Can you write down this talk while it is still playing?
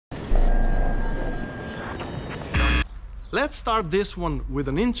Let's start this one with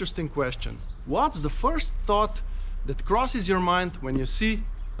an interesting question. What's the first thought that crosses your mind when you see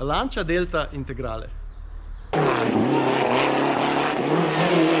a Lancia Delta Integrale?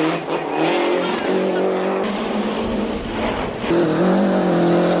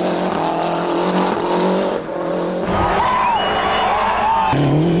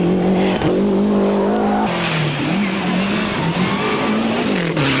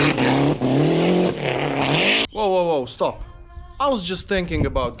 Whoa, stop. I was just thinking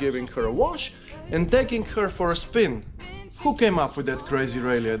about giving her a wash and taking her for a spin. Who came up with that crazy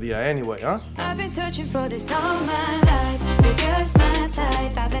rally idea anyway, huh? I've been searching for this all my life. You're just my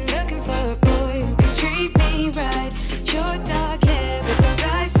type. I've been looking for a boy who can treat me right. Your dark hair with those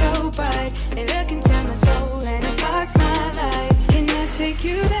eyes so bright. They look into my soul and it sparks my life. Can I take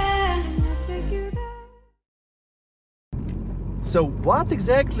you there? So what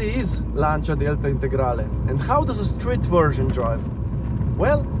exactly is Lancia Delta Integrale and how does a street version drive?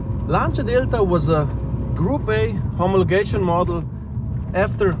 Well, Lancia Delta was a Group A homologation model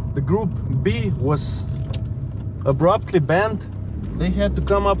after the Group B was abruptly banned. They had to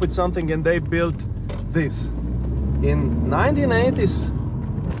come up with something and they built this. In 1980s,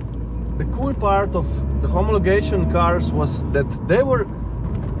 the cool part of the homologation cars was that they were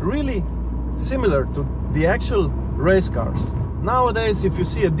really similar to the actual race cars. Nowadays, if you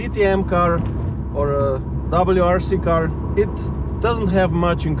see a DTM car or a WRC car, it doesn't have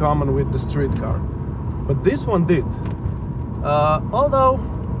much in common with the street car. But this one did. Although,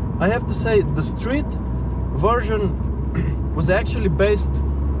 I have to say, the street version was actually based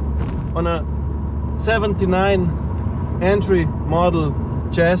on a 79 entry model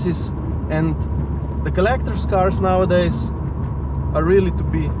chassis, and the collector's cars nowadays are really to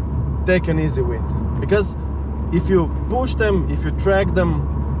be taken easy with. Because if you push them, if you drag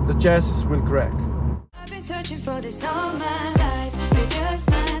them, the chassis will crack. I've been searching for this all my life. You're just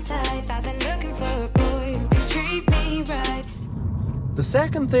my type. I've been looking for a boy who can treat me right. The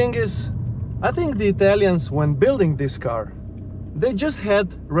second thing is, I think the Italians, when building this car, they just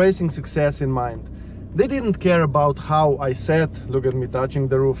had racing success in mind. They didn't care about how I sat, look at me touching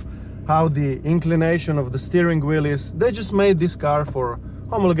the roof, how the inclination of the steering wheel is. They just made this car for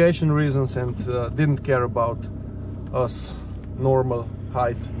homologation reasons and didn't care about us normal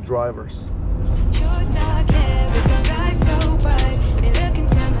height drivers. Your dark hair with those eyes so bright. They look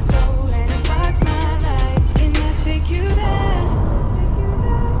into my soul and it sparks my life. Can I take you there?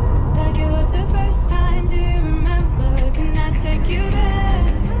 Like it was the first time, do you remember? Can I take you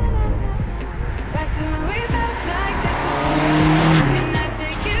there? Back to when we felt like this was the end. Can I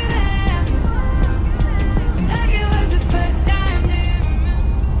take you there? Like it was the first time, do you remember?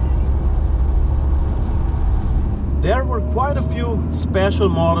 There were quite a few special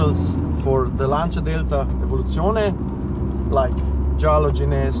models for the Lancia Delta Evoluzione, like Giallo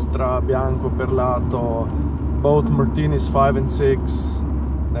Ginestra, Bianco Perlato, both Martinis 5 and 6,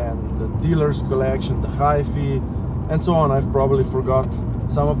 then the dealer's collection, the Hi-Fi, and so on. I've probably forgot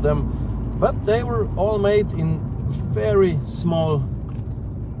some of them, but they were all made in very small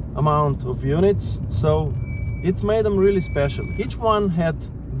amount of units, so it made them really special. Each one had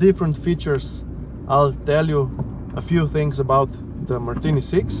different features. I'll tell you a few things about the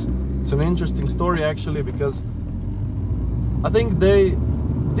Martini6. It's an interesting story actually, because I think they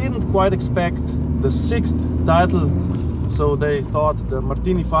didn't quite expect the 6th title, so they thought the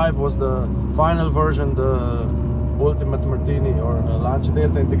Martini 5 was the final version, the Ultimate Martini or the Lancia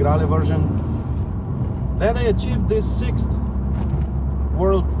Delta Integrale version. Then they achieved this 6th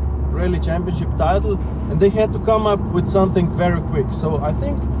World Rally Championship title and they had to come up with something very quick. So I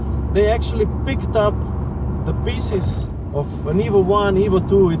think they actually picked up the pieces of an Evo 1, Evo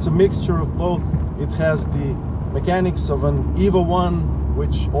 2, it's a mixture of both. It has the mechanics of an Evo 1,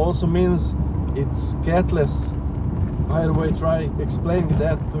 which also means it's catless. By the way, try explaining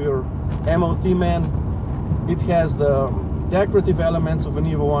that to your MOT man. It has the decorative elements of an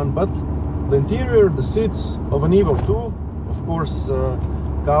Evo 1, but the interior, the seats of an Evo 2, of course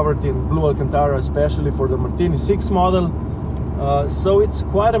covered in blue Alcantara, especially for the Martini6 model. So it's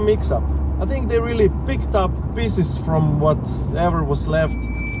quite a mix-up. I think they really picked up pieces from whatever was left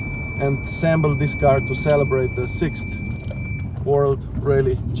and assembled this car to celebrate the 6th World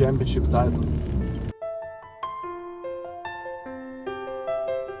Rally Championship title.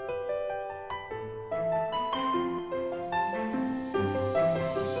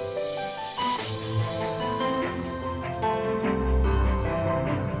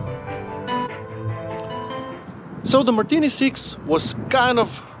 So the Martini6 was kind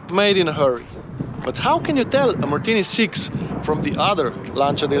of made in a hurry. But how can you tell a Martini6 from the other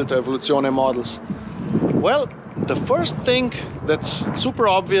Lancia Delta Evoluzione models? Well, The first thing that's super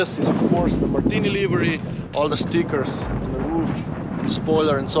obvious is of course the Martini livery, all the stickers on the roof, on the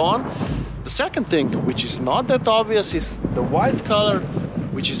spoiler and so on. The second thing, which is not that obvious, is the white color,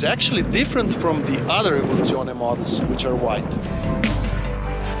 which is actually different from the other Evoluzione models, which are white.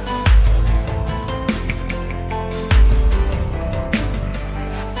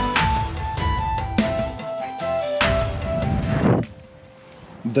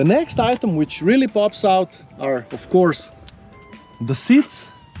 The next item which really pops out are, of course, the seats.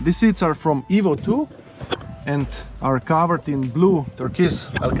 These seats are from Evo 2 and are covered in blue turquoise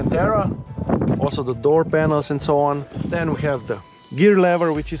Alcantara, also the door panels and so on. Then we have the gear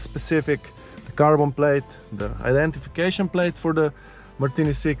lever, which is specific, the carbon plate, the identification plate for the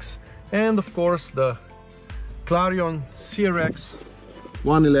Martini6, and of course the Clarion CRX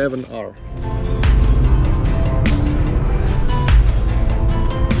 111R.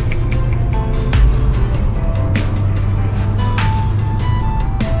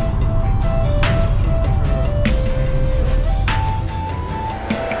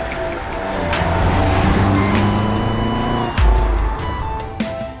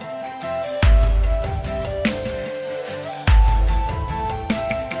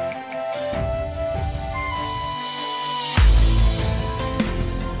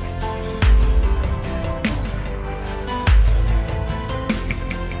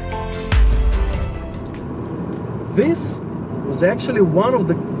 This was actually one of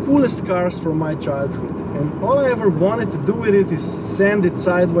the coolest cars from my childhood, and all I ever wanted to do with it is send it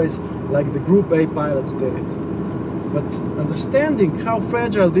sideways like the Group A pilots did it. But understanding how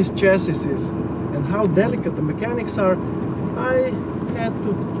fragile this chassis is and how delicate the mechanics are, I had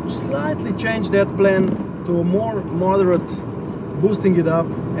to slightly change that plan to a more moderate, boosting it up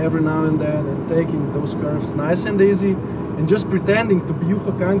every now and then and taking those curves nice and easy and just pretending to be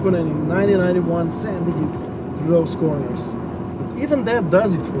Juha Kankkonen in 1991, sending it through those corners. But even that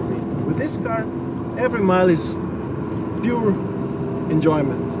does it for me. With this car, every mile is pure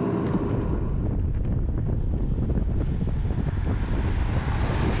enjoyment.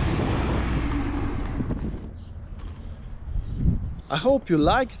 I hope you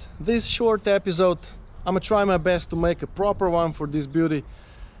liked this short episode. I'm gonna try my best to make a proper one for this beauty,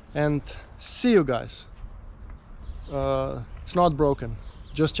 and see you guys. It's not broken.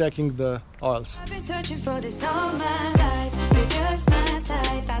 Just checking the oils. I've been searching for this all my life. You're just my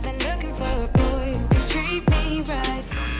type. I've been looking